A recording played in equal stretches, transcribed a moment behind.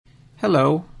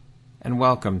Hello, and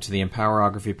welcome to the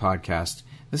Empowerography Podcast.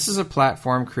 This is a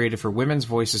platform created for women's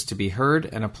voices to be heard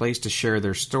and a place to share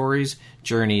their stories,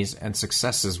 journeys, and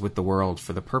successes with the world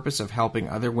for the purpose of helping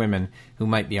other women who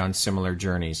might be on similar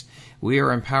journeys. We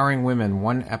are empowering women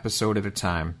one episode at a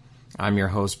time. I'm your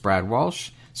host, Brad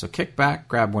Walsh, so kick back,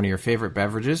 grab one of your favorite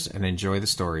beverages, and enjoy the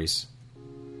stories.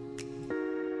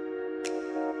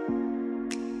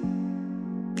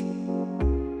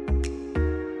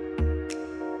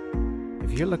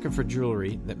 If you're looking for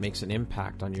jewelry that makes an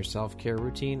impact on your self-care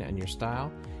routine and your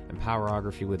style,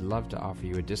 Empowerography would love to offer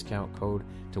you a discount code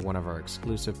to one of our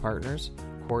exclusive partners,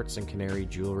 Quartz and Canary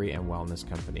Jewelry and Wellness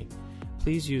Company.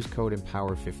 Please use code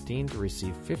EMPOWER15 to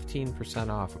receive 15%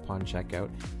 off upon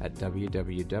checkout at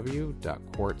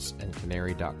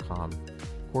www.quartzandcanary.com.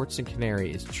 Quartz and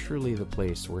Canary is truly the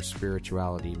place where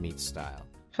spirituality meets style.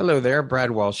 Hello there,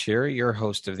 Brad Walsh here, your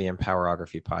host of the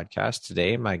Empowerography Podcast.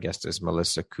 Today, my guest is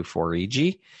Melissa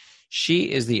Kuforigi.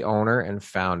 She is the owner and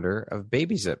founder of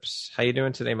Baby Zips. How you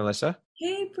doing today, Melissa?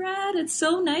 Hey, Brad. It's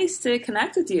so nice to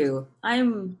connect with you.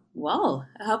 I'm well.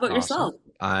 How about yourself?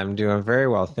 I'm doing very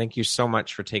well. Thank you so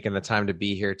much for taking the time to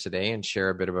be here today and share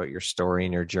a bit about your story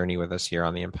and your journey with us here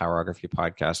on the Empowerography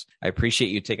Podcast. I appreciate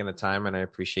you taking the time and I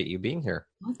appreciate you being here.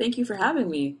 Well, thank you for having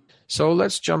me. So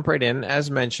let's jump right in. As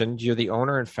mentioned, you're the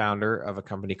owner and founder of a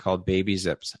company called Baby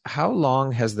Zips. How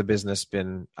long has the business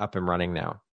been up and running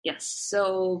now? Yes.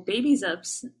 So Baby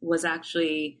Zips was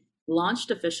actually launched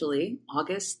officially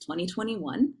August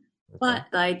 2021, but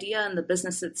the idea and the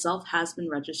business itself has been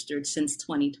registered since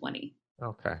 2020.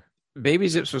 Okay. Baby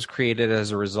Zips was created as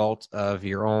a result of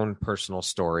your own personal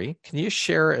story. Can you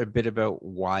share a bit about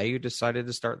why you decided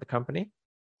to start the company?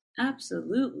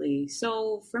 Absolutely.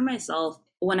 So for myself,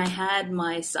 when I had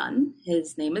my son,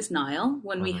 his name is Niall,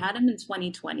 when we had him in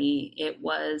 2020, it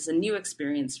was a new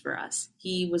experience for us.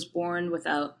 He was born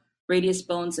without radius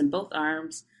bones in both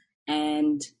arms,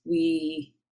 and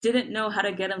we didn't know how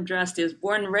to get him dressed. He was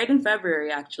born right in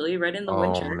February, actually, right in the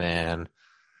winter. Oh, man.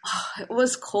 It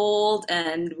was cold,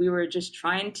 and we were just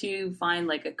trying to find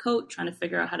like a coat, trying to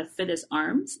figure out how to fit his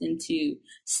arms into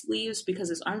sleeves because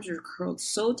his arms were curled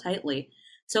so tightly.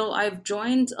 So I've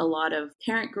joined a lot of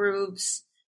parent groups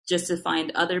just to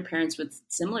find other parents with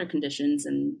similar conditions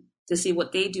and to see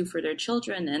what they do for their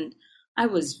children. And I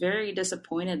was very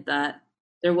disappointed that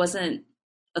there wasn't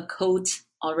a coat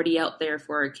already out there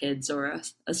for our kids or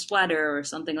a sweater or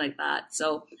something like that.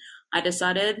 So I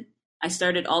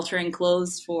started altering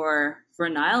clothes for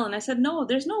Niall, and I said, no,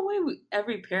 there's no way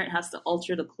every parent has to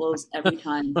alter the clothes every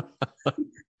time.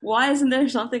 Why isn't there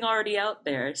something already out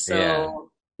there?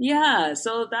 So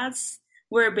so that's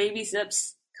where Baby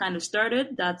Zips kind of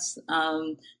started. That's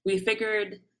we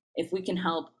figured if we can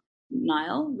help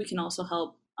Niall, we can also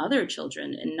help other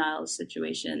children in Niall's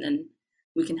situation, and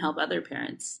we can help other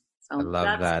parents. So I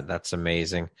love that. That's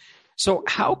amazing. So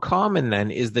how common then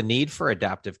is the need for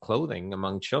adaptive clothing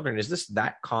among children? Is this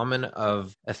that common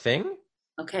of a thing?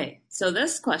 Okay, so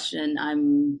this question,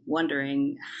 I'm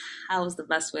wondering how is the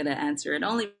best way to answer it,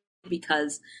 only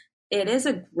because it is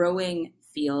a growing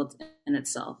field in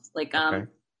itself. Like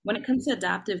when it comes to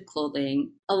adaptive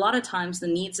clothing, a lot of times the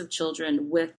needs of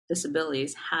children with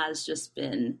disabilities has just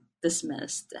been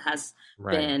dismissed, has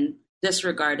been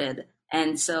disregarded.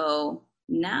 And so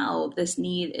now this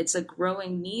need, it's a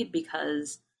growing need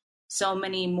because so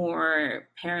many more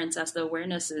parents, as the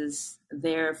awareness is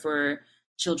there for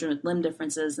children with limb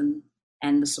differences and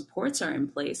the supports are in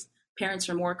place, parents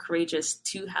are more courageous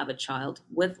to have a child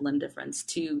with limb difference,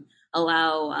 to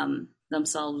allow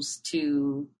themselves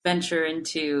to venture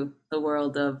into the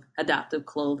world of adaptive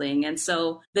clothing. And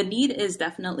so the need is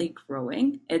definitely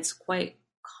growing. It's quite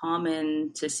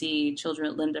common to see children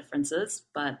with limb differences,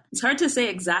 but it's hard to say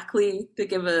exactly to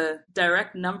give a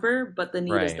direct number, but the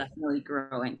need is definitely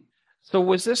growing. So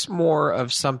was this more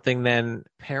of something then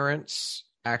parents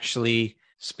actually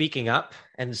speaking up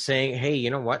and saying, hey,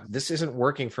 you know what, this isn't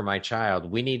working for my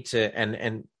child. We need to,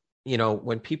 and you know,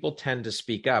 when people tend to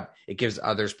speak up, it gives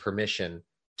others permission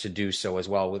to do so as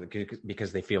well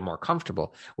because they feel more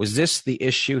comfortable. Was this the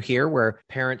issue here where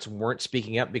parents weren't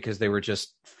speaking up because they were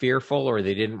just fearful or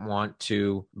they didn't want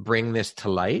to bring this to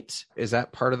light? Is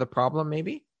that part of the problem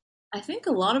maybe? I think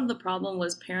a lot of the problem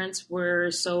was parents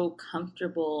were so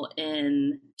comfortable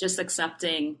in just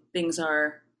accepting things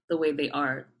are the way they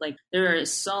are. Like there are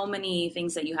so many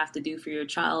things that you have to do for your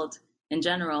child in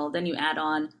general. Then you add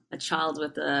on a child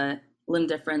with a limb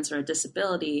difference or a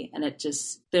disability, and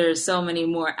there's so many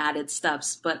more added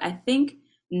steps. But I think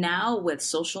now with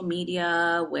social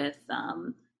media, with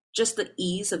just the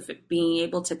ease of being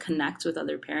able to connect with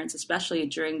other parents, especially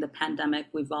during the pandemic.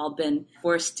 We've all been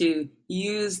forced to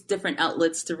use different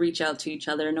outlets to reach out to each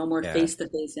other, no more Yeah. face to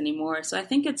face anymore. So I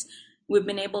think we've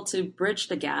been able to bridge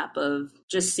the gap of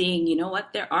just seeing, you know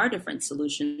what, there are different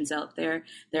solutions out there.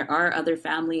 There are other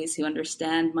families who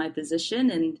understand my position,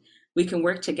 and we can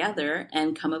work together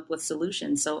and come up with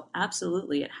solutions. So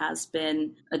absolutely, it has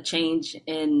been a change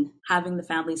in having the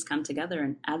families come together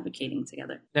and advocating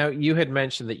together. Now, you had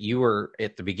mentioned that you were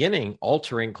at the beginning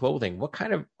altering clothing. What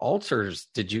kind of what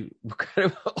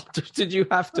kind of alters did you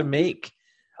have to make?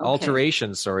 Okay.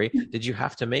 Alterations, sorry, did you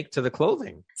have to make to the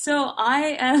clothing? So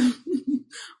I am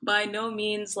by no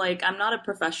means like, I'm not a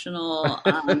professional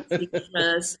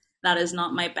seamstress. That is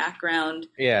not my background.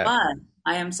 Yeah. But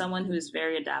I am someone who's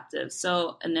very adaptive.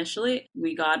 So initially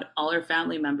we got all our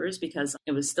family members, because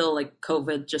it was still like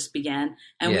COVID just began,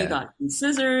 and we got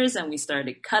scissors and we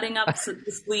started cutting up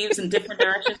the sleeves in different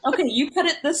directions. Okay, you cut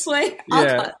it this way, I'll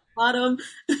cut bottom.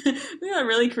 We got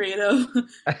really creative.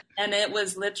 And it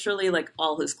was literally like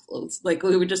all his clothes. Like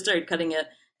we would just start cutting it,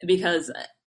 because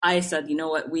I said, you know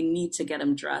what, we need to get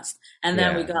him dressed. And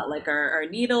then we got like our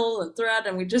needle and thread,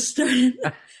 and we just started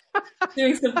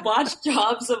doing some botched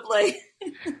jobs of like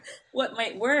what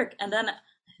might work. And then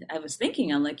I was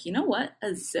thinking, I'm like, you know what,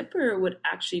 a zipper would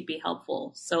actually be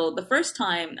helpful. So the first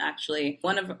time, actually,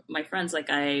 one of my friends, like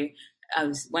I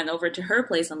went over to her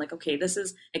place. I'm like, okay, this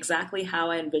is exactly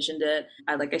how I envisioned it.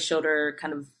 I showed her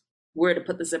kind of where to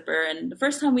put the zipper. And the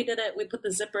first time we did it, we put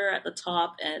the zipper at the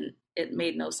top and it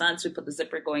made no sense. We put the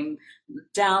zipper going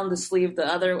down the sleeve the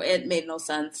other way. It made no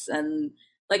sense. And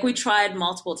like we tried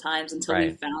multiple times until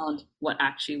we found what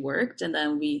actually worked. And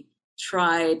then we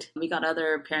got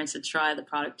other parents to try the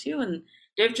product too. And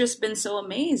they've just been so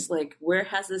amazed. Like, where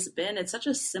has this been? It's such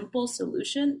a simple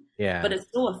solution, but it's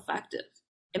so effective.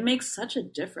 It makes such a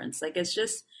difference. Like, it's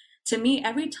just, to me,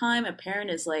 every time a parent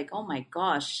is like, oh my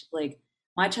gosh, like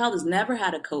my child has never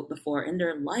had a coat before in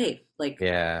their life. Like,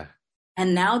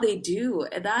 and now they do.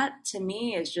 That to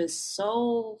me is just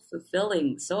so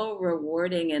fulfilling, so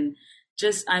rewarding. And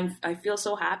just, I feel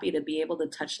so happy to be able to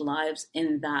touch lives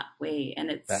in that way. And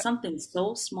it's something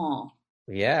so small.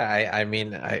 Yeah. I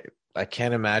mean, I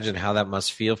can't imagine how that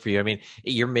must feel for you. I mean,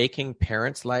 you're making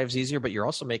parents' lives easier, but you're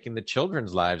also making the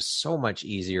children's lives so much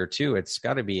easier too. It's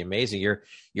got to be amazing.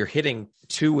 You're hitting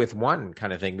two with one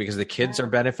kind of thing, because the kids are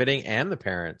benefiting and the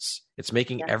parents. It's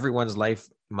making everyone's life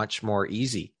much more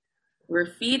easy.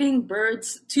 We're feeding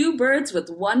two birds with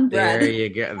one bread. There you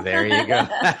go. There you go.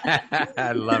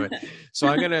 I love it. So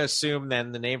I'm going to assume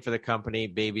then the name for the company,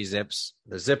 Baby Zips,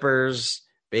 the zippers,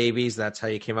 babies, that's how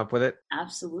you came up with it?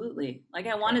 Absolutely. Like,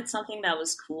 I wanted something that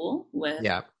was cool with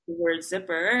the word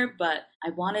zipper, but I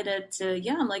wanted it to,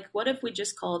 I'm like, what if we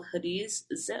just called hoodies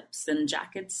zips and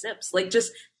jackets zips? Like,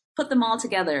 just put them all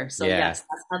together. So yes,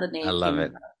 that's how the name I love came it.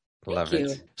 about. Love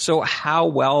it. So how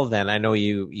well then, I know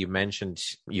you mentioned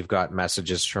you've got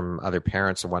messages from other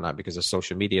parents and whatnot because of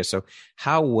social media. So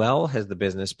how well has the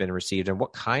business been received, and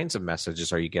what kinds of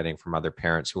messages are you getting from other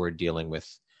parents who are dealing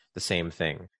with the same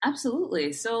thing?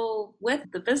 Absolutely. So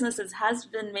with the business, it has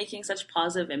been making such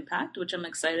positive impact, which I'm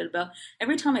excited about.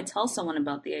 Every time I tell someone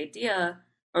about the idea,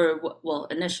 or well,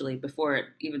 initially before it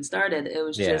even started, it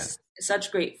was just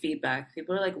such great feedback.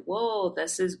 People are like, whoa,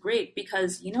 this is great.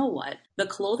 Because you know what? The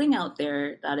clothing out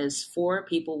there that is for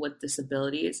people with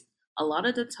disabilities, a lot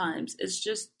of the times it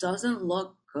just doesn't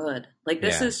look good. Like,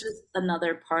 this is just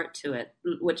another part to it,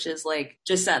 which is like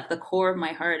just at the core of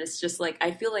my heart. It's just like,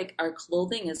 I feel like our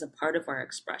clothing is a part of our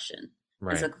expression.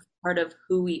 It's a part of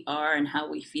who we are and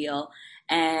how we feel.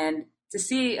 And to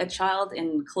see a child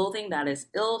in clothing that is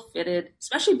ill-fitted,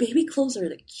 especially baby clothes are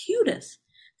the cutest.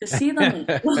 To see them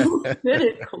in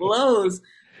ill-fitted clothes,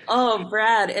 oh,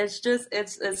 Brad,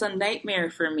 it's a nightmare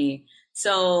for me.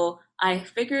 So I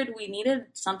figured we needed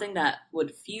something that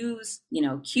would fuse,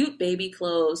 cute baby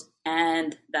clothes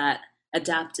and that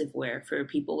adaptive wear for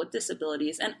people with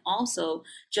disabilities, and also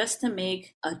just to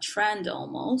make a trend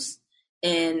almost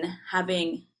in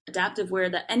having adaptive wear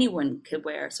that anyone could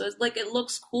wear. So it's like, it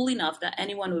looks cool enough that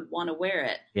anyone would want to wear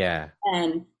it. Yeah.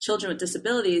 And children with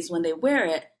disabilities, when they wear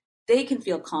it, they can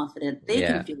feel confident, they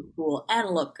can feel cool and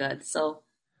look good. So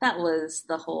that was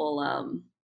the whole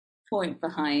point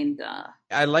behind.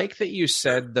 I like that you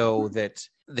said, though, that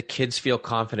the kids feel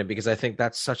confident, because I think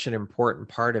that's such an important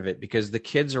part of it, because the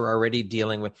kids are already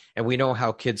dealing with, and we know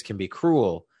how kids can be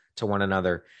cruel to one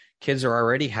another. Kids are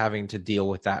already having to deal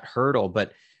with that hurdle,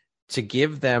 but to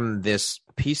give them this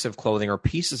piece of clothing or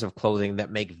pieces of clothing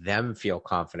that make them feel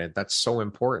confident, that's so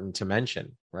important to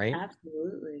mention, right?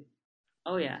 Absolutely.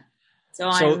 Oh, yeah.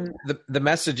 So the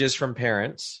messages from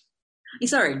parents.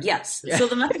 Sorry, yes. Yeah. So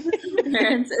the message to the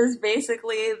parents is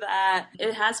basically that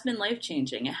it has been life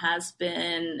changing.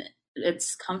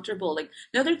 It's comfortable. Like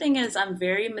the other thing is I'm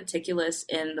very meticulous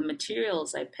in the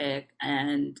materials I pick.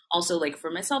 And also like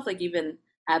for myself, like even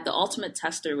at the ultimate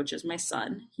tester, which is my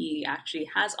son, he actually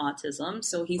has autism.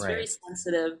 So he's very Right.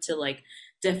 sensitive to like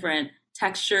different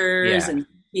textures Yeah. and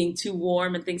being too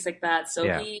warm and things like that. So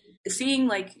Yeah. he seeing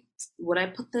like, would I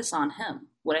put this on him?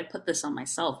 Would I put this on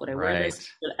myself? Would I wear Right.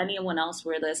 this? Would anyone else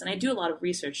wear this? And I do a lot of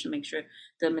research to make sure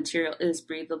the material is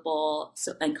breathable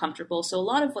and comfortable. So a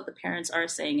lot of what the parents are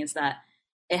saying is that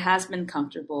it has been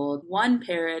comfortable. One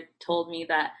parent told me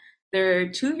that their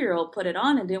 2-year-old put it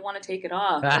on and didn't want to take it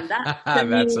off. And that to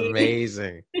That's me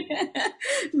amazing.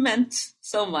 meant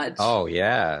so much. Oh,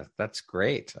 yeah. That's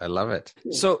great. I love it.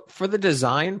 So for the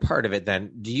design part of it,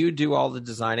 then, do you do all the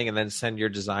designing and then send your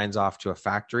designs off to a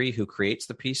factory who creates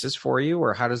the pieces for you?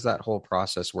 Or how does that whole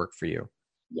process work for you?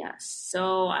 Yes.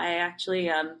 So I actually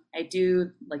I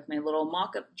do like my little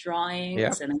mock-up Yeah.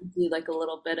 drawings and I do like a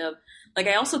little bit of like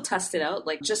I also test it out,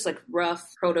 like just like rough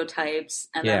prototypes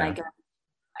and then Yeah.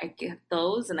 I get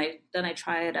those and I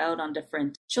try it out on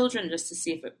different children just to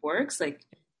see if it works. Like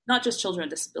not just children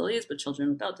with disabilities, but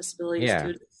children without disabilities Yeah.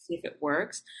 too, to see if it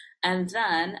works. And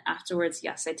then afterwards,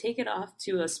 yes, I take it off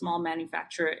to a small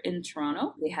manufacturer in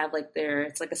Toronto. They have like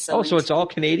it's like a Oh, sewing so it's team. all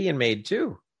Canadian made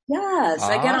too. Yes,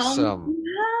 I get all. Awesome.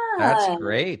 That's Yeah.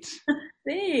 great.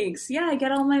 Thanks. Yeah, I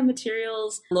get all my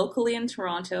materials locally in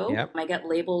Toronto. Yep. I get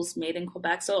labels made in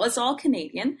Quebec. So it's all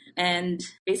Canadian. And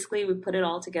basically, we put it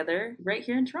all together right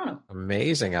here in Toronto.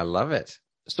 Amazing. I love it.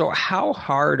 So how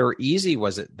hard or easy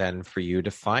was it then for you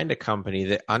to find a company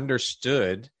that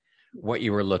understood what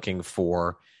you were looking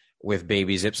for with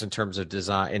Baby Zips in terms of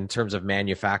design, in terms of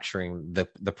manufacturing the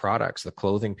products, the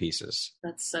clothing pieces?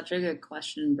 That's such a good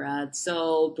question, Brad.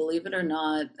 So believe it or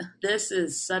not, this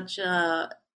is such a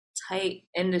tight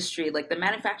industry. Like the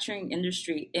manufacturing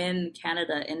industry in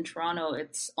Canada, in Toronto,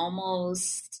 it's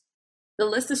almost the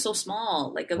list is so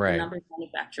small, like of the Right. number of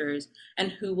manufacturers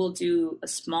and who will do a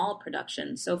small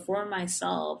production. So for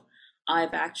myself,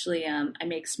 I've actually I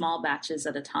make small batches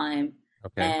at a time.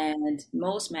 Okay. And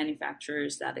most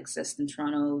manufacturers that exist in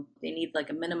Toronto, they need like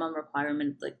a minimum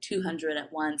requirement, like 200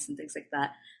 at once and things like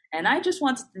that. And I just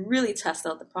want to really test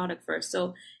out the product first.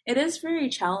 So it is very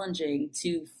challenging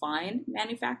to find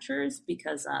manufacturers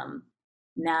because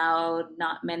now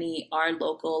not many are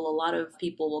local. A lot of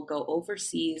people will go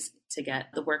overseas to get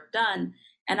the work done.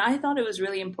 And I thought it was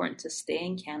really important to stay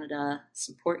in Canada,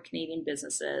 support Canadian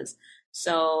businesses.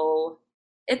 So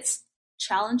it's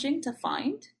challenging to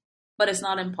find, but it's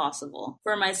not impossible.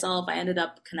 For myself, I ended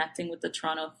up connecting with the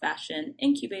Toronto Fashion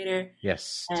Incubator.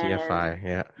 Yes. And TFI.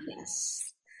 Yeah.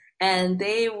 yes. And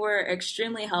they were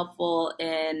extremely helpful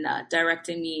in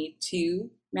directing me to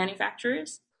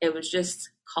manufacturers. It was just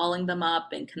calling them up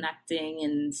and connecting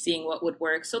and seeing what would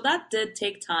work. So that did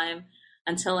take time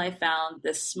until I found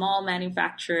this small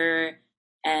manufacturer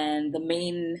and the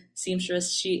main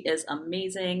seamstress. She is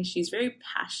amazing. She's very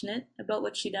passionate about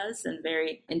what she does and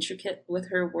very intricate with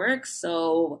her work.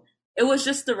 So it was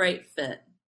just the right fit,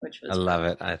 which was I love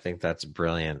it. I think that's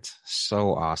brilliant.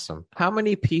 So awesome. How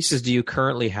many pieces do you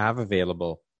currently have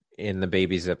available in the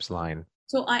Baby Zips line?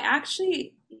 So I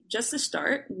actually, just to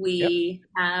start, we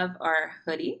have our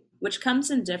hoodie, which comes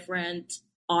in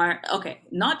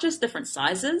not just different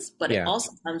sizes, but it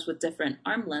also comes with different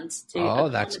arm lengths to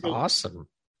that's awesome.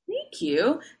 Thank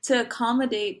you. To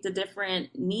accommodate the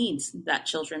different needs that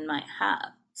children might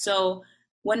have. So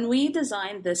when we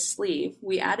designed this sleeve,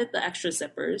 we added the extra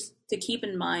zippers to keep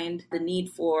in mind the need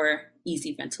for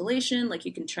easy ventilation, like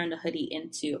you can turn the hoodie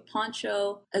into a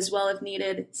poncho as well if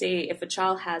needed. Say if a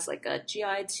child has like a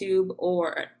GI tube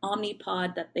or an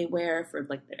Omnipod that they wear for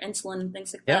like their insulin and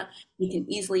things like that, you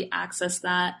can easily access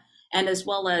that. And as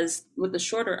well as with the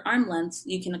shorter arm lengths,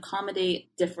 you can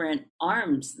accommodate different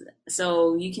arms.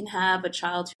 So you can have a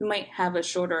child who might have a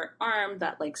shorter arm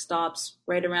that like stops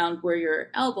right around where your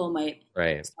elbow might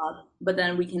stop, but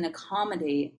then we can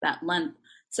accommodate that length.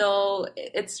 So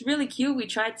it's really cute. We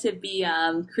tried to be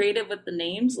creative with the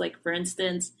names. Like for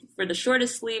instance, for the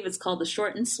shortest sleeve, it's called the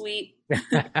short and sweet.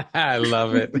 I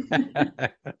love it.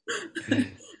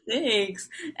 Thanks.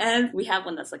 And we have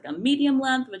one that's like a medium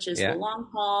length, which is the long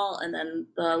haul. And then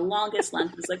the longest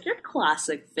length is like your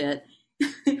classic fit.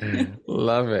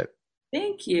 Love it.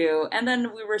 Thank you. And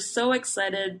then we were so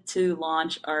excited to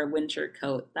launch our winter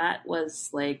coat. That was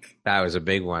a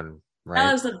big one, right?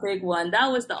 That was a big one.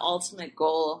 That was the ultimate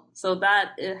goal. So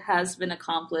that it has been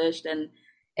accomplished. And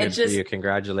Good for you.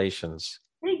 Congratulations.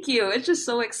 Thank you. It's just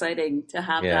so exciting to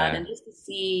have that, Yeah. and just to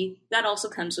see that also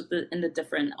comes with the in the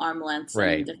different arm lengths and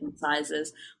Right. different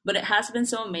sizes. But it has been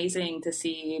so amazing to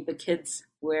see the kids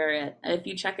wear it. If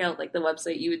you check out like the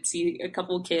website, you would see a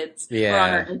couple kids or on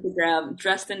our Yeah. Instagram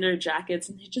dressed in their jackets,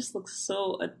 and they just look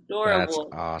so That's adorable.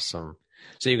 awesome.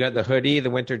 So you got the hoodie,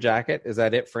 the winter jacket. Is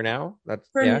that it for now? That's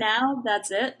For yeah. now, that's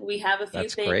it. We have a few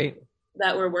That's things great.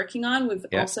 that we're working on. We've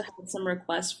Yeah. also had some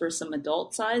requests for some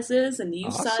adult sizes and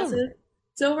youth Awesome. sizes.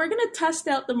 So we're going to test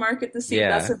out the market to see if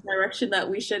that's Yeah. the direction that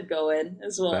we should go in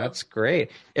as well. That's great.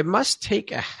 It must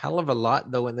take a hell of a lot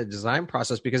though in the design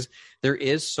process because there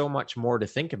is so much more to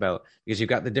think about because you've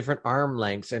got the different arm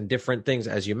lengths and different things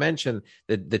as you mentioned,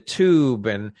 the tube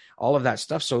and all of that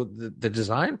stuff. So the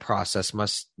design process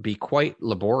must be quite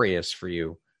laborious for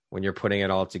you when you're putting it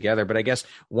all together. But I guess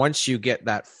once you get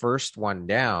that first one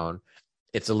down,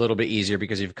 it's a little bit easier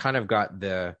because you've kind of got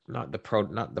the not the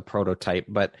prototype,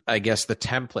 but I guess the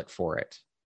template for it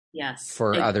Yes,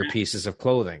 for other exactly. pieces of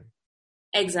clothing.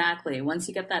 Exactly. Once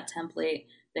you get that template,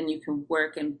 then you can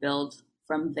work and build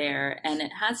from there. And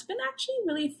it has been actually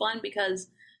really fun because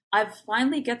I've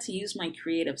finally get to use my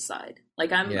creative side.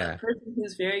 Like I'm a Yeah. person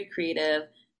who's very creative,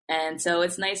 and so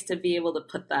it's nice to be able to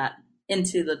put that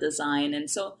into the design. And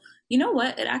so, you know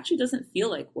what? It actually doesn't feel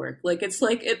like work. Like it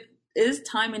is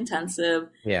time intensive.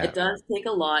 Yeah. It does take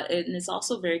a lot, and it's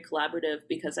also very collaborative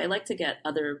because I like to get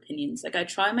other opinions. Like I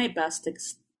try my best to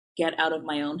get out of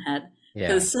my own head because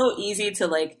Yeah, it's so easy to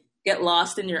like get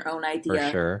lost in your own for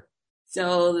idea. sure.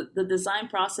 So the design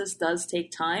process does take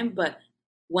time, but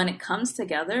when it comes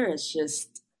together,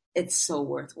 it's so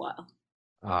worthwhile.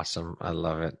 Awesome. I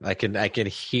love it. I can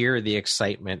hear the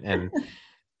excitement and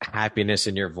happiness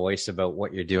in your voice about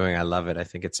what you're doing. I love it. I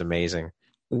think it's amazing.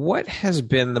 What has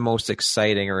been the most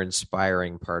exciting or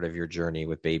inspiring part of your journey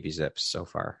with Baby Zips so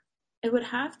far? It would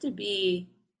have to be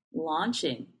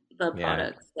launching the Yeah.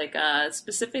 products, like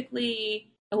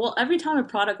specifically. Well, every time a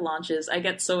product launches, I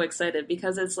get so excited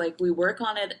because it's like we work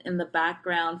on it in the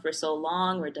background for so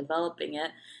long, we're developing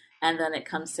it, and then it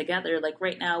comes together. Like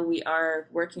right now, we are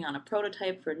working on a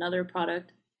prototype for another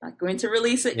product. Not going to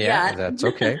release it Yeah, yet, that's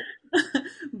okay.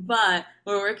 but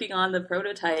we're working on the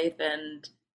prototype and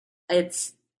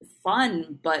it's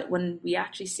fun. But when we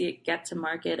actually see it get to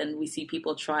market and we see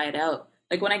people try it out,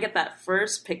 like when I get that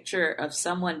first picture of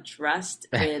someone dressed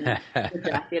in the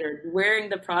jacket or wearing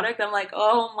the product, I'm like,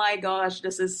 oh my gosh,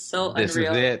 this is so This is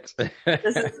unreal. it.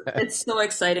 It's so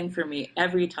exciting for me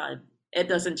every time. It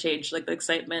doesn't change. Like the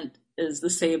excitement is the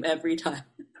same every time.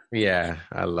 Yeah,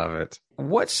 I love it.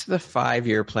 What's the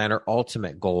 5-year plan or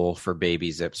ultimate goal for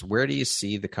Baby Zips? Where do you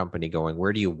see the company going?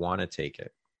 Where do you want to take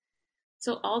it?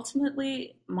 So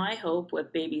ultimately, my hope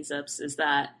with Baby Zips is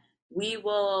that we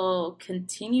will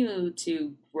continue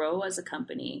to grow as a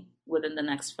company within the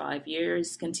next 5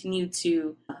 years, continue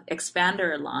to expand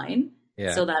our line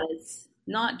Yeah. so that it's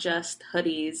not just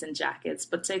hoodies and jackets,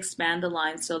 but to expand the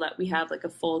line so that we have like a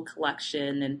full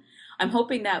collection. And I'm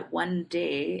hoping that one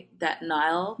day that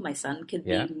Niall, my son, could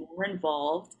Yeah. be more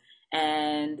involved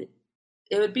and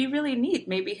it would be really neat.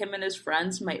 Maybe him and his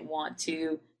friends might want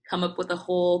to come up with a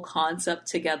whole concept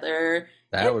together.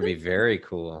 That It'd would be, be very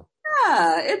cool.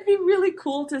 yeah, it'd be really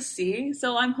cool to see.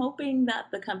 So I'm hoping that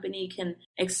the company can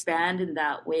expand in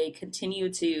that way,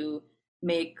 continue to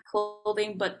make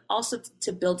clothing, but also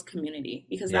to build community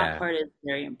because that Yeah, part is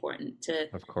very important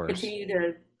to of course. continue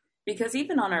to. Because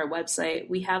even on our website,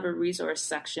 we have a resource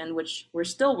section, which we're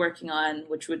still working on,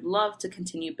 which would love to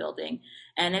continue building.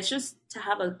 And it's just to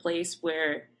have a place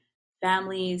where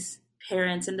families,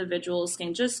 parents, individuals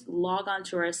can just log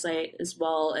onto our site as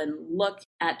well and look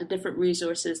at the different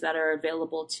resources that are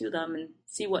available to them and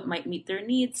see what might meet their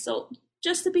needs. So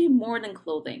just to be more than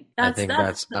clothing. I That's think that's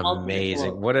that's the ultimate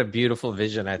amazing. goal. What a beautiful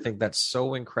vision. I think that's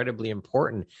so incredibly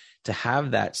important to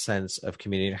have that sense of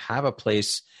community, to have a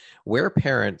place where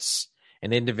parents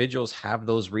and individuals have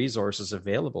those resources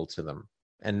available to them.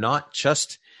 And not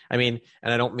just, I mean,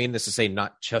 and I don't mean this to say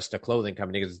not just a clothing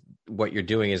company, because what you're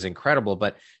doing is incredible,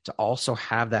 but to also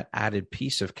have that added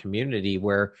piece of community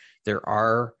where there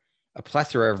are a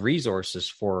plethora of resources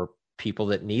for people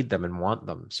that need them and want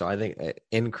them. So I think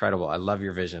incredible. I love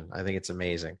your vision. I think it's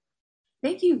amazing.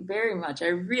 Thank you very much. I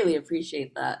really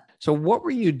appreciate that. So what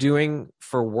were you doing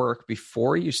for work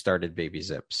before you started Baby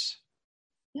Zips?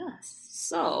 Yes.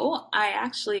 So I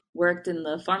actually worked in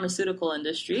the pharmaceutical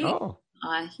industry. Oh,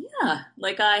 Yeah,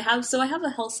 I have a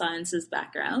health sciences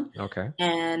background, okay.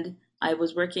 and I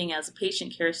was working as a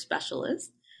patient care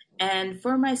specialist. And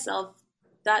for myself,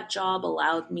 that job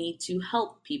allowed me to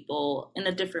help people in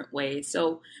a different way.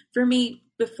 So for me,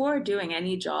 before doing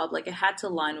any job, like it had to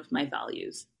align with my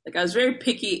values. Like I was very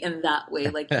picky in that way.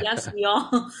 Like, yes, we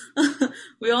all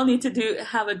we all need to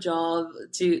have a job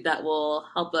that will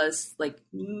help us like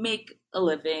make a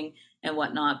living and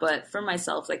whatnot. But for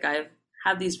myself, like I've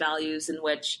had these values in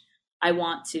which I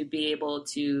want to be able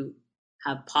to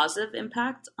have positive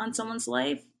impact on someone's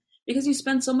life because you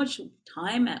spend so much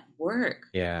time at work.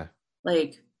 Yeah.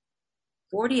 Like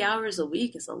 40 hours a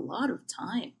week is a lot of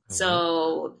time. Mm-hmm.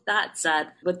 So that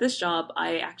said, with this job,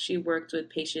 I actually worked with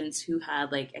patients who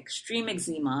had like extreme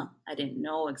eczema. I didn't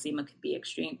know eczema could be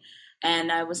extreme.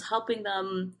 And I was helping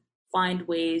them find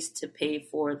ways to pay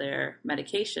for their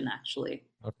medication, actually.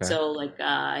 Okay. So like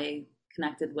I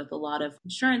connected with a lot of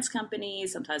insurance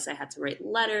companies. Sometimes I had to write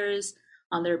letters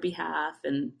on their behalf.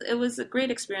 And it was a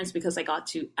great experience because I got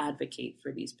to advocate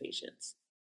for these patients.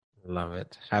 Love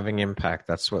it. Having impact.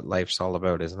 That's what life's all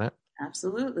about, isn't it?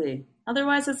 Absolutely.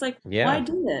 Otherwise, it's like, why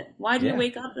do it? Why do you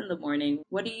wake up in the morning?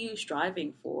 What are you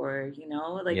striving for? You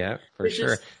know, like, yeah, for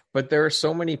sure. But there are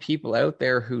so many people out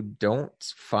there who don't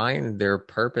find their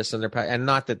purpose and and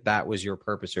not that that was your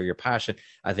purpose or your passion.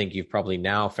 I think you've probably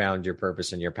now found your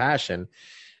purpose and your passion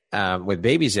with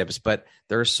Baby Zips, but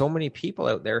there are so many people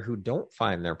out there who don't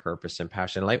find their purpose and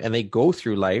passion in life, and they go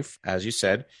through life, as you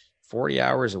said, 40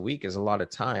 hours a week is a lot of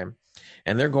time,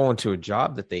 and they're going to a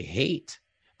job that they hate.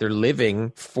 They're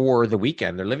living for the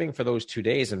weekend. They're living for those 2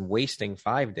 days and wasting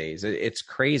 5 days. It's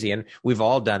crazy. And we've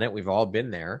all done it. We've all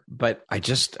been there. But I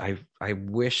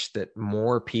wish that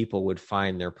more people would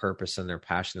find their purpose and their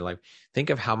passion in life.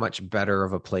 Think of how much better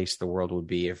of a place the world would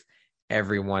be if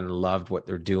everyone loved what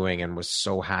they're doing and was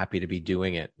so happy to be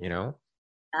doing it, you know?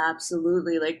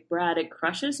 Absolutely. Like, Brad, it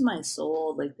crushes my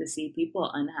soul, like, to see people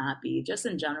unhappy, just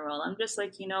in general. I'm just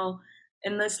like, you know,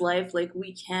 in this life, like,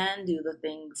 we can do the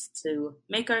things to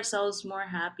make ourselves more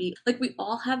happy. Like, we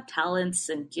all have talents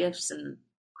and gifts and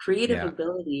creative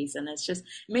abilities. And it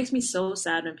makes me so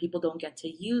sad when people don't get to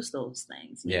use those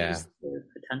things, use their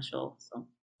potential. So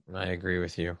I agree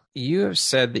with you. You have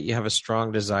said that you have a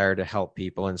strong desire to help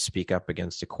people and speak up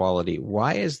against equality.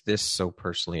 Why is this so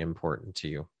personally important to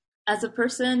you? As a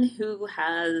person who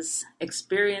has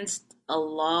experienced a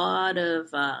lot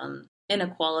of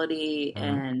inequality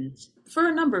and for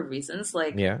a number of reasons,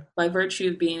 like by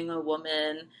virtue of being a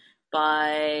woman,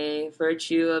 by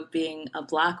virtue of being a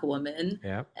Black woman,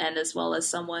 and as well as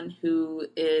someone who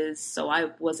so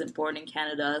I wasn't born in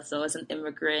Canada, so as an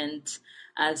immigrant,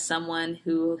 as someone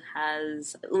who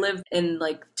has lived in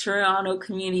like Toronto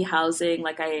community housing,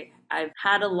 like I've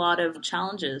had a lot of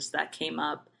challenges that came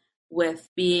up with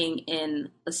being in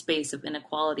a space of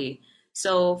inequality.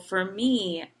 So for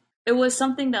me, it was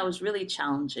something that was really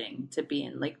challenging to be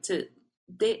in, like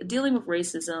dealing with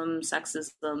racism,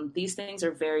 sexism. These things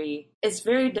it's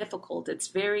very difficult. It's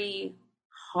very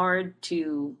hard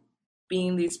to be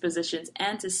in these positions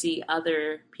and to see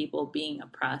other people being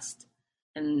oppressed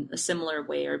in a similar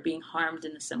way or being harmed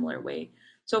in a similar way.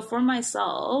 So for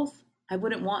myself, I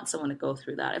wouldn't want someone to go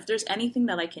through that. If there's anything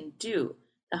that I can do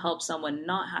to help someone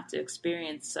not have to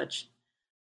experience such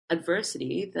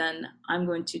adversity, then I'm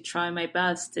going to try my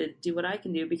best to do what I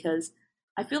can do, because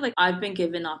I feel like I've been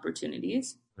given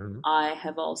opportunities. Mm-hmm. I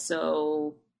have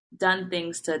also done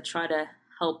things to try to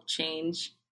help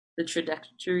change the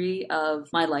trajectory of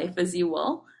my life, as you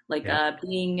will. Like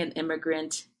being an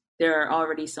immigrant, there are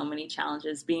already so many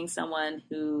challenges. Being someone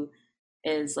who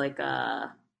is like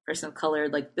a person of color,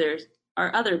 like there's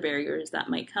are other barriers that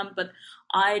might come, but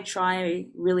I try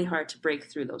really hard to break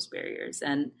through those barriers.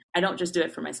 And I don't just do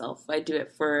it for myself. I do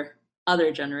it for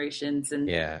other generations and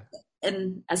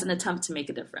as an attempt to make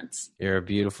a difference. You're a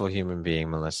beautiful human being,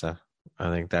 Melissa. I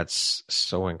think that's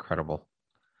so incredible.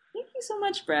 Thank you so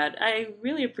much, Brad. I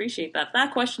really appreciate that.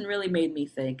 That question really made me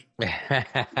think.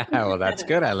 Well, that's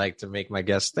good. I like to make my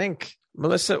guests think.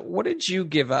 Melissa, what did you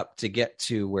give up to get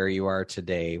to where you are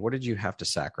today? What did you have to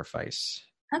sacrifice?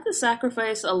 I had to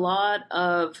sacrifice a lot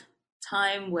of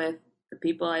time with the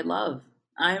people I love.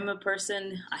 I'm a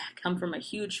person, I come from a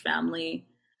huge family.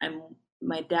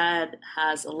 My dad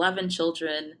has 11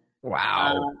 children.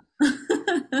 Wow.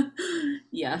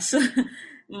 Yes.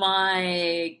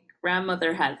 My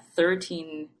grandmother had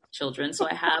 13 children. So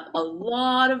I have a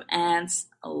lot of aunts,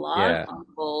 a lot of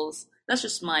uncles. That's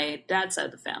just my dad's side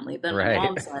of the family. Then my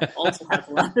mom's side also has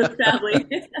a lot of family.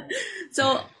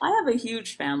 So I have a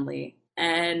huge family.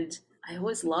 And I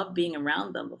always love being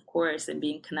around them, of course, and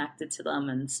being connected to them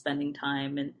and spending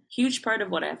time. And huge part of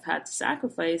what I've had to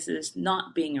sacrifice is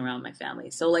not being around my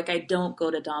family. So like I don't go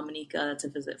to Dominica to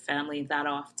visit family that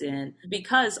often,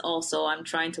 because also I'm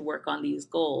trying to work on these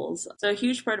goals. So a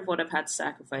huge part of what I've had to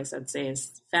sacrifice, I'd say,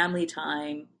 is family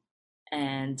time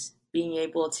and being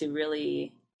able to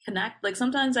really connect. Like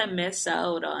sometimes I miss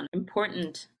out on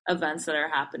important events that are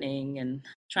happening and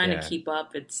trying to keep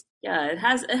up. It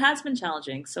has been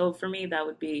challenging. So for me, that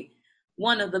would be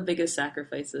one of the biggest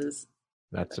sacrifices.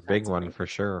 That's a big one for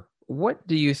sure. What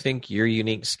do you think your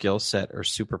unique skill set or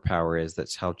superpower is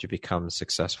that's helped you become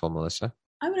successful, Melissa?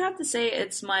 I would have to say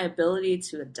it's my ability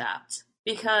to adapt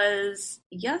because,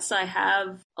 yes, I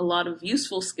have a lot of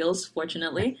useful skills,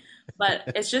 fortunately, but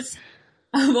it's just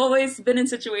I've always been in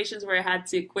situations where I had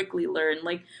to quickly learn.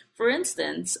 Like, for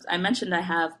instance, I mentioned I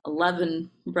have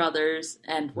 11 brothers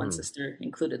and one sister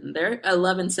included in there,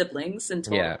 11 siblings in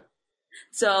total. Yeah.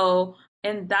 So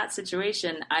in that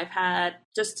situation, I've had,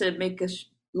 just to make a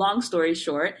long story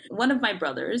short, one of my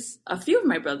brothers, a few of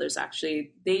my brothers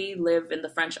actually, they live in the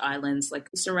French islands, like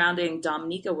surrounding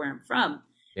Dominica, where I'm from.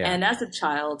 Yeah. And as a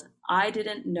child, I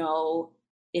didn't know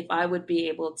if I would be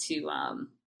able to,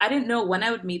 I didn't know when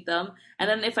I would meet them. And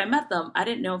then if I met them, I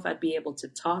didn't know if I'd be able to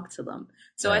talk to them.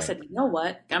 So right. I said, you know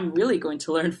what? I'm really going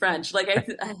to learn French. Like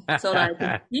so that I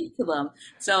could speak to them.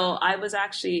 So I was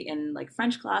actually in like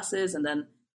French classes, and then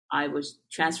I was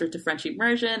transferred to French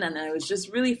immersion, and I was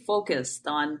just really focused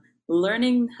on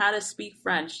learning how to speak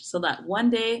French so that one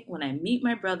day when I meet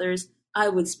my brothers, I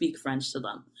would speak French to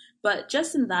them. But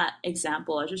just in that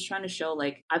example, I was just trying to show,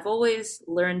 like, I've always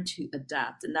learned to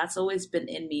adapt, and that's always been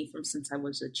in me from since I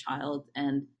was a child.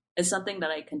 And it's something that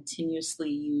I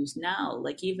continuously use now.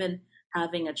 Like, even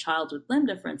having a child with limb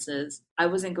differences, I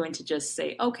wasn't going to just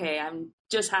say, okay, I'm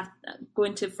just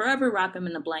going to forever wrap him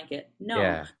in a blanket. No.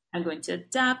 Yeah. I'm going to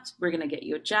adapt. We're going to get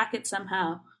you a jacket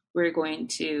somehow. We're going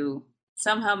to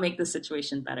somehow make the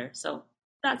situation better. So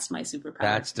that's my superpower.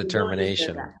 That's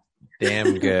determination.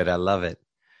 Damn good. I love it.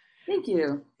 Thank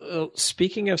you. Well,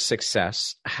 speaking of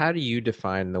success, how do you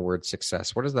define the word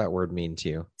success? What does that word mean to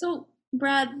you? So,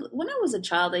 Brad, when I was a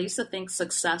child, I used to think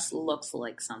success looks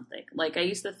like something. Like I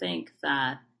used to think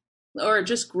that, or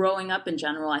just growing up in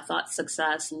general, I thought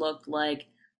success looked like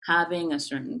having a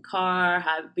certain car,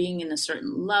 being in a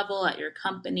certain level at your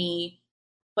company.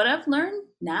 But I've learned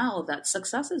now that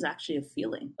success is actually a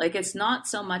feeling. Like it's not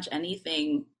so much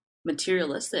anything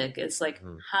materialistic. It's like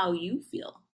how you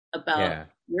feel about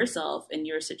yourself and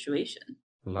your situation.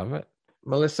 Love it.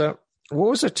 Melissa, what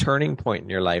was a turning point in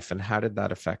your life and how did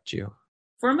that affect you?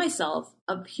 For myself,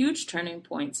 a huge turning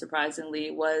point, surprisingly,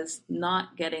 was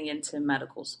not getting into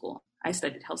medical school. I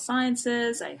studied health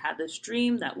sciences. I had this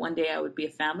dream that one day I would be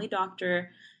a family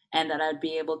doctor and that I'd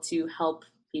be able to help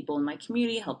people in my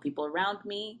community, help people around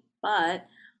me. But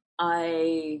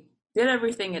I did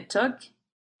everything it took.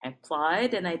 I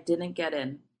applied and I didn't get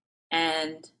in.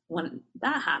 And when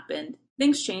that happened,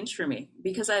 things changed for me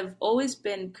because I've always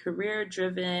been career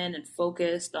driven and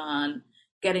focused on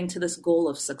getting to this goal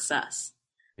of success.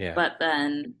 Yeah. But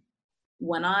then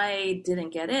when I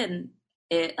didn't get in,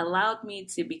 it allowed me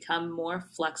to become more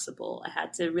flexible. I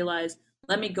had to realize,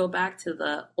 let me go back to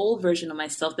the old version of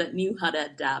myself that knew how to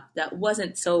adapt, that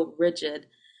wasn't so rigid.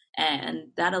 And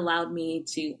that allowed me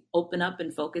to open up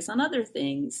and focus on other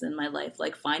things in my life,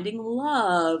 like finding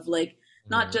love, like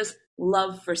not just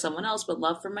love for someone else, but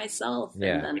love for myself.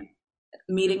 Yeah. And then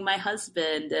meeting my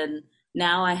husband. And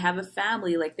now I have a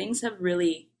family. Like things have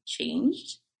really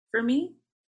changed for me.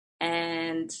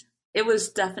 And it was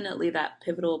definitely that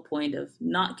pivotal point of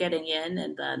not getting in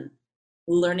and then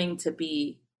learning to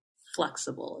be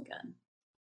flexible again.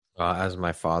 As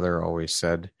my father always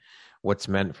said, what's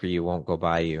meant for you won't go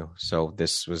by you. So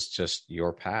this was just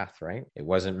your path, right? It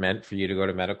wasn't meant for you to go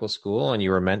to medical school and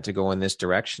you were meant to go in this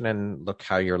direction, and look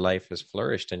how your life has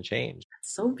flourished and changed.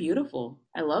 That's so beautiful.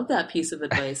 I love that piece of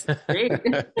advice. It's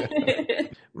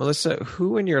great. Melissa,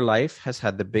 who in your life has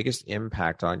had the biggest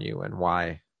impact on you and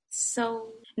why?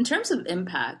 So in terms of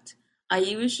impact, I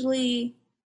usually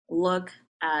look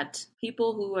at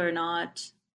people who are not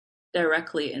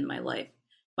directly in my life.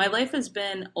 My life has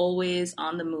been always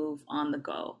on the move, on the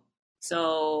go.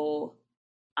 So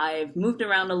I've moved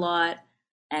around a lot,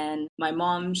 and my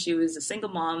mom, she was a single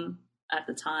mom at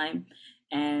the time.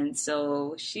 And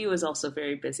so she was also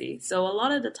very busy. So a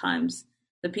lot of the times,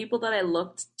 the people that I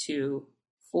looked to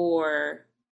for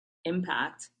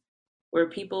impact were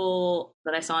people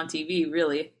that I saw on TV,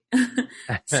 really.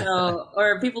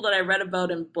 Or people that I read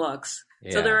about in books.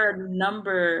 Yeah. So there are a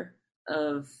number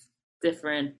of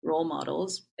different role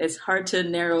models. It's hard to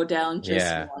narrow down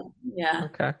just one. Yeah.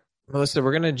 Okay. Melissa,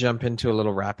 we're going to jump into a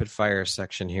little rapid fire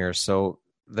section here. So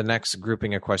the next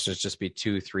grouping of questions just be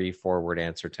 2, 3, 4 word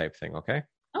answer type thing. Okay.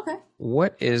 Okay.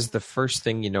 What is the first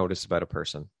thing you notice about a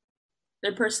person?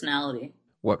 Their personality.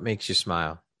 What makes you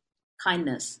smile?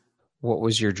 Kindness. What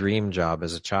was your dream job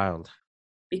as a child?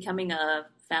 Becoming a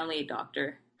family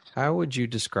doctor. How would you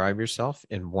describe yourself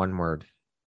in one word?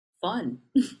 Fun.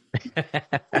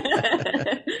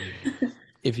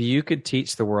 If you could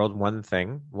teach the world one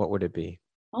thing, what would it be?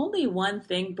 Only one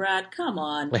thing, Brad. Come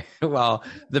on. Well,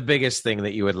 the biggest thing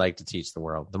that you would like to teach the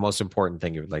world, the most important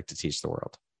thing you would like to teach the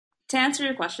world. To answer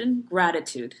your question,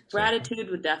 gratitude. So, Gratitude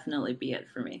would definitely be it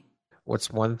for me. what's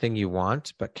one thing you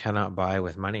want but cannot buy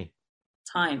with money?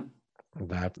 Time.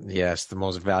 That, yes, the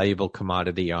most valuable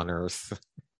commodity on earth.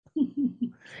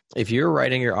 If you're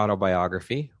writing your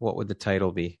autobiography, what would the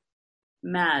title be?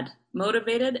 Mad,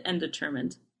 motivated, and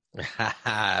determined.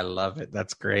 I love it.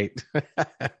 That's great.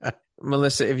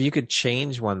 Melissa, if you could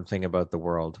change one thing about the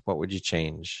world, what would you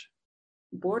change?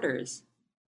 Borders.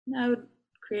 I would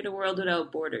create a world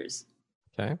without borders.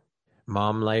 Okay.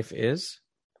 Mom life is?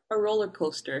 A roller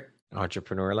coaster.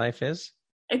 Entrepreneur life is?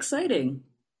 Exciting.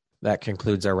 That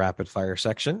concludes our rapid fire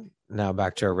section. Now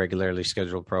back to our regularly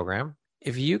scheduled program.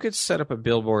 If you could set up a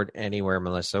billboard anywhere,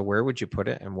 Melissa, where would you put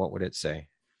it and what would it say?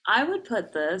 I would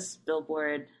put this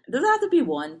billboard. Does it have to be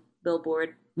one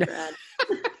billboard, Brad?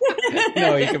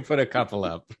 No, you can put a couple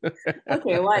up.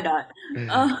 Okay, why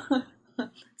not?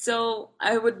 So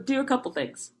I would do a couple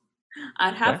things.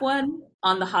 I'd have one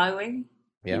on the highway.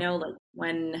 Yep. You know, like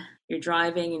when you're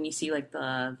driving and you see like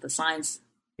the signs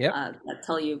that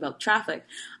tell you about traffic.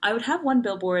 I would have one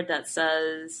billboard that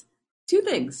says two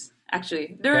things.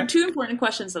 Actually, there are two important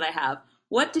questions that I have.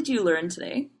 What did you learn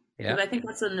today? Because I think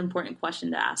that's an important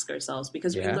question to ask ourselves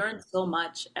because we learn so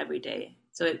much every day.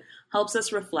 So it helps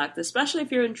us reflect, especially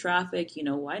if you're in traffic, you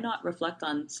know, why not reflect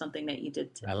on something that you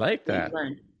did today? I like that.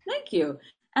 Learned. Thank you.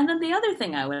 And then the other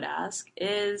thing I would ask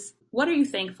is, what are you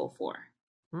thankful for?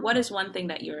 What is one thing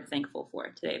that you're thankful for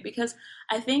today? Because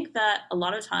I think that a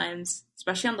lot of times,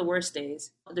 especially on the worst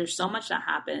days, there's so much that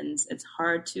happens. It's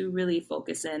hard to really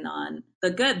focus in on the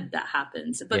good that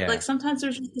happens. But like sometimes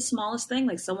there's just the smallest thing,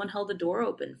 like someone held the door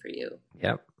open for you.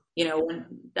 Yep. You know,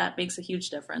 that makes a huge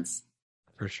difference.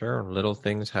 For sure. Little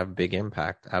things have big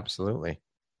impact. Absolutely.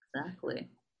 Exactly.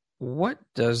 What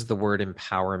does the word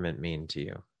empowerment mean to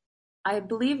you? I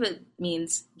believe it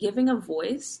means giving a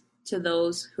voice to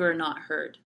those who are not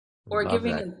heard, or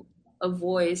giving a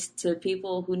voice to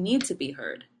people who need to be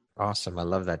heard. Awesome. I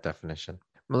love that definition.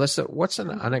 Melissa, what's an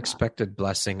unexpected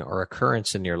blessing or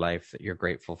occurrence in your life that you're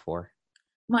grateful for?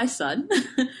 My son.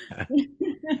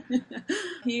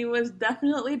 He was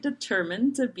definitely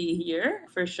determined to be here,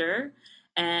 for sure.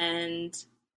 And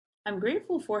I'm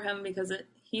grateful for him because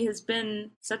he has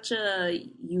been such a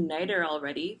uniter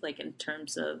already, like in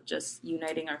terms of just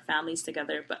uniting our families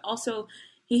together, but also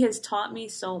he has taught me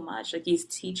so much. Like he's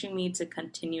teaching me to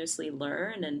continuously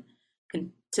learn and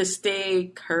to stay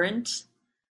current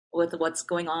with what's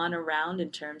going on around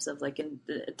in terms of like in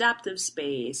the adaptive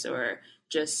space or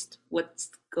just what's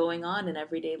going on in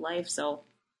everyday life. So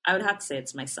I would have to say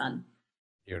it's my son.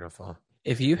 Beautiful.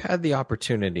 If you had the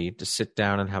opportunity to sit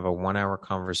down and have a 1-hour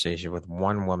conversation with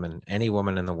one woman, any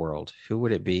woman in the world, who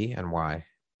would it be and why?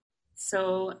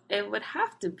 So it would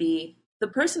have to be, the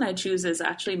person I choose is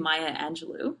actually Maya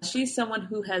Angelou. She's someone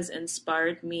who has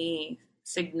inspired me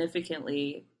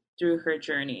significantly through her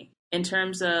journey. In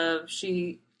terms of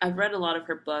I've read a lot of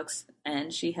her books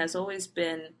and she has always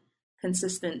been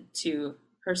consistent to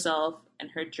herself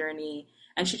and her journey.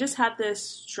 And she just had this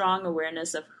strong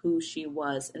awareness of who she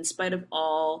was in spite of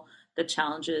all the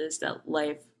challenges that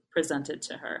life presented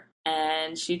to her.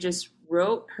 And she just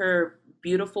wrote her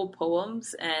beautiful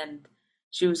poems and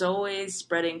she was always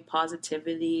spreading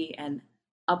positivity and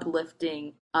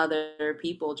uplifting other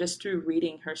people just through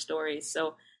reading her stories.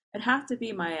 So it'd have to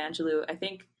be Maya Angelou. I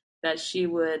think that she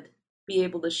would be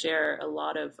able to share a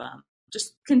lot of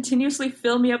just continuously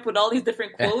fill me up with all these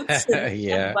different quotes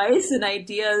and advice and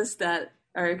ideas that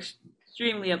are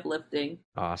extremely uplifting.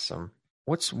 Awesome.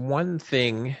 What's one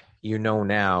thing you know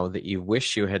now that you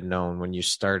wish you had known when you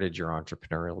started your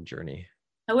entrepreneurial journey?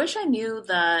 I wish I knew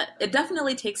that it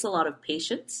definitely takes a lot of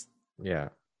patience. Yeah.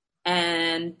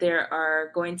 And there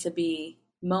are going to be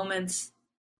moments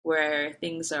where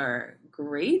things are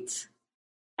great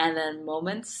and then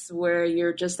moments where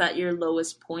you're just at your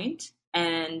lowest point.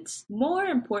 And more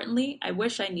importantly, I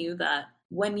wish I knew that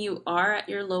when you are at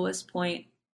your lowest point,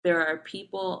 there are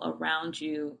people around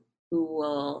you who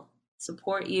will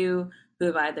support you, who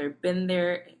have either been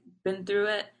through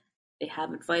it, they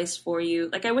have advice for you.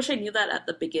 Like, I wish I knew that at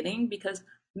the beginning because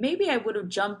maybe I would have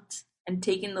jumped and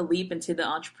taken the leap into the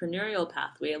entrepreneurial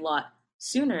pathway a lot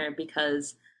sooner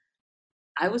because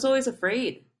I was always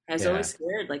afraid. I was always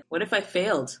scared. Like, what if I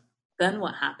failed? Then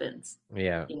what happens?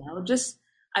 Yeah. You know, just,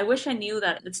 I wish I knew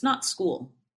that it's not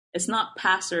school. It's not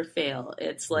pass or fail.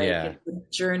 It's like it's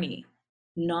a journey,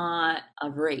 not a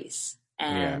race.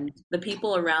 And the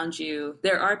people around you,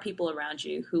 there are people around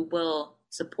you who will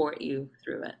support you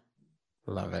through it.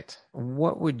 Love it.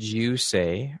 What would you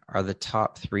say are the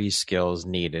top 3 skills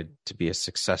needed to be a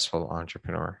successful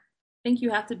entrepreneur? I think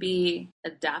you have to be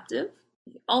adaptive.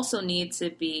 You also need to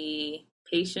be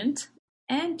patient,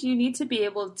 and you need to be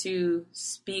able to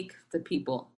speak to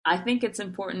people. I think it's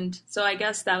important. So I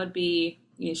guess that would be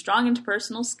strong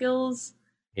interpersonal skills,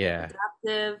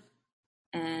 adaptive,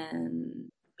 and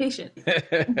patient.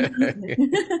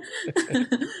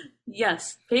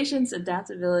 Yes, patience,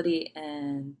 adaptability,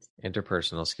 and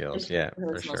interpersonal skills. Yeah,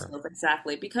 for sure. Skills,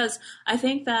 exactly. Because I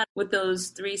think that with those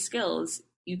 3 skills,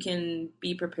 you can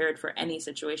be prepared for any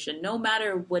situation, no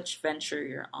matter which venture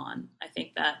you're on. I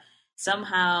think that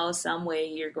somehow, some way,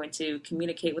 you're going to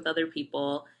communicate with other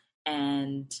people,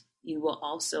 and you will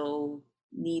also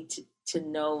need to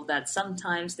know that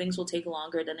sometimes things will take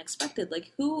longer than expected.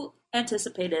 Like, who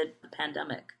anticipated the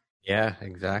pandemic? Yeah,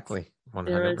 exactly.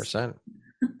 100%.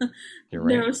 You're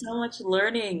right. There was so much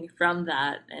learning from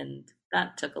that, and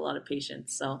that took a lot of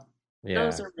patience. So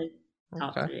those are my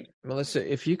top 3.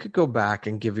 Melissa, if you could go back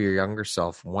and give your younger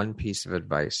self one piece of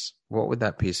advice, what would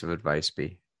that piece of advice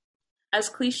be? As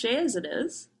cliche as it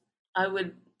is, I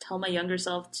would tell my younger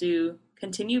self to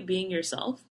continue being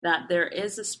yourself, that there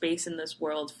is a space in this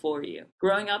world for you.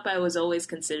 Growing up, I was always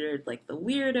considered like the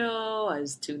weirdo. I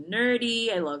was too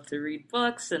nerdy. I loved to read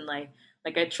books, and like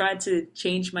I tried to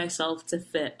change myself to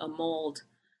fit a mold.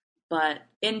 But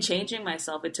in changing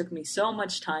myself, it took me so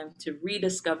much time to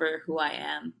rediscover who I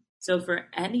am. So for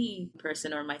any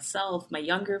person or myself, my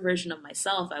younger version of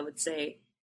myself, I would say,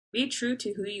 be true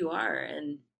to who you are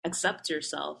and accept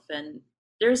yourself. And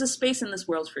there's a space in this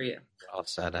world for you. Well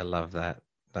said. I love that.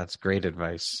 That's great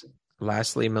advice.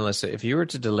 Lastly, Melissa, if you were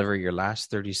to deliver your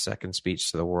last 30-second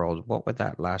speech to the world, what would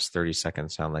that last 30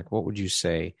 seconds sound like? What would you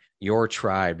say? Your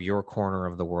tribe, your corner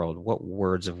of the world, what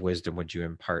words of wisdom would you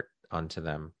impart onto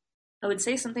them? I would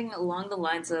say something along the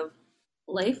lines of,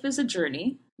 life is a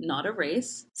journey, not a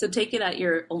race. So take it at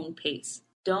your own pace.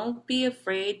 Don't be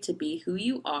afraid to be who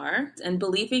you are, and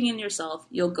believing in yourself,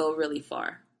 you'll go really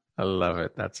far. I love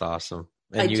it. That's awesome.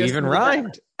 And you even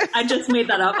rhymed. I just made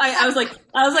that up. I was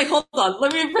like, hold on.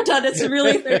 Let me pretend it's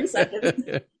really 30 seconds.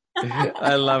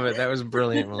 I love it. That was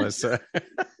brilliant, Melissa.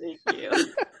 Thank you.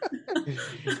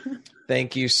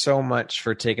 Thank you so much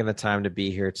for taking the time to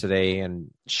be here today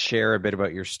and share a bit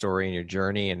about your story and your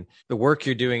journey. And the work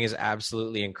you're doing is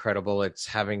absolutely incredible. It's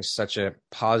having such a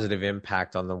positive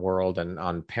impact on the world and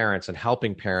on parents and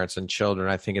helping parents and children.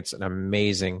 I think it's an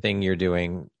amazing thing you're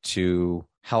doing to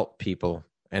help people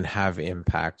and have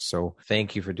impact. So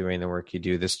thank you for doing the work you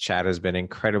do. This chat has been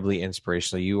incredibly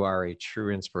inspirational. You are a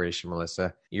true inspiration,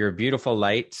 Melissa. You're a beautiful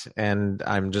light, and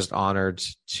I'm just honored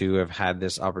to have had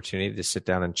this opportunity to sit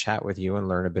down and chat with you and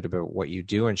learn a bit about what you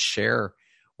do and share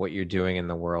what you're doing in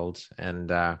the world.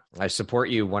 And I support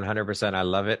you 100%. I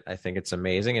love it. I think it's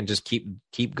amazing. And just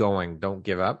keep going. Don't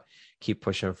give up. Keep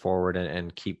pushing forward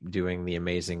and keep doing the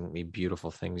amazingly beautiful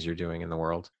things you're doing in the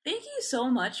world. Thank you so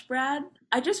much, Brad.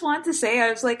 I just wanted to say,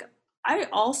 I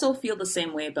also feel the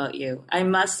same way about you. I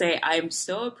must say, I'm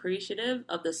so appreciative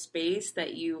of the space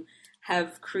that you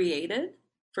have created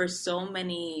for so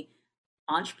many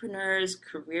entrepreneurs,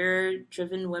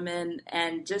 career-driven women,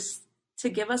 and just to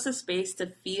give us a space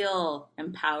to feel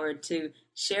empowered, to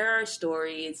share our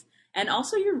stories. And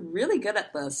also, you're really good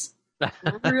at this.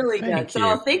 Really good.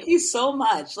 So thank you so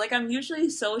much. I'm usually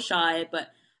so shy, but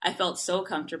I felt so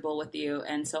comfortable with you.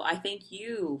 And so I thank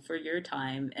you for your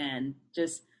time and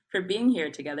just for being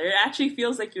here together. It actually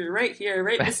feels like you're right here,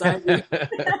 right beside me.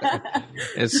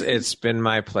 It's been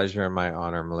my pleasure and my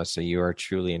honor, Melissa. You are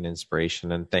truly an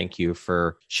inspiration, and thank you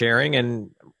for sharing.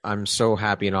 And I'm so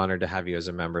happy and honored to have you as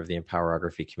a member of the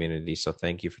Empowerography community. So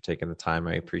thank you for taking the time.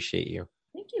 I appreciate you.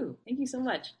 Thank you. Thank you so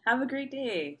much. Have a great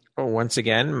day. Once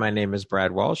again, my name is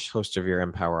Brad Walsh, host of your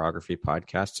Empowerography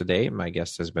podcast. Today, my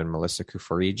guest has been Melissa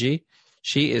Kufariji.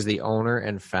 She is the owner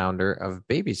and founder of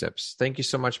Baby Zips. Thank you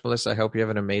so much, Melissa. I hope you have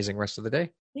an amazing rest of the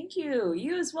day. Thank you.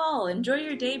 You as well. Enjoy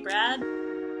your day, Brad.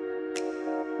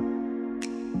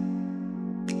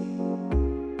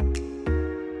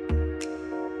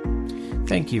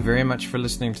 Thank you very much for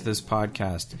listening to this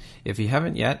podcast. If you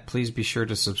haven't yet, please be sure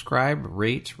to subscribe,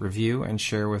 rate, review, and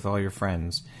share with all your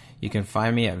friends. You can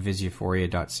find me at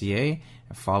visuphoria.ca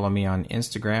and follow me on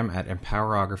Instagram at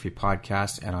Empowerography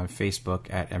Podcast and on Facebook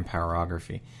at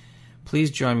Empowerography.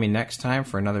 Please join me next time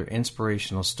for another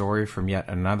inspirational story from yet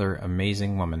another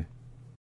amazing woman.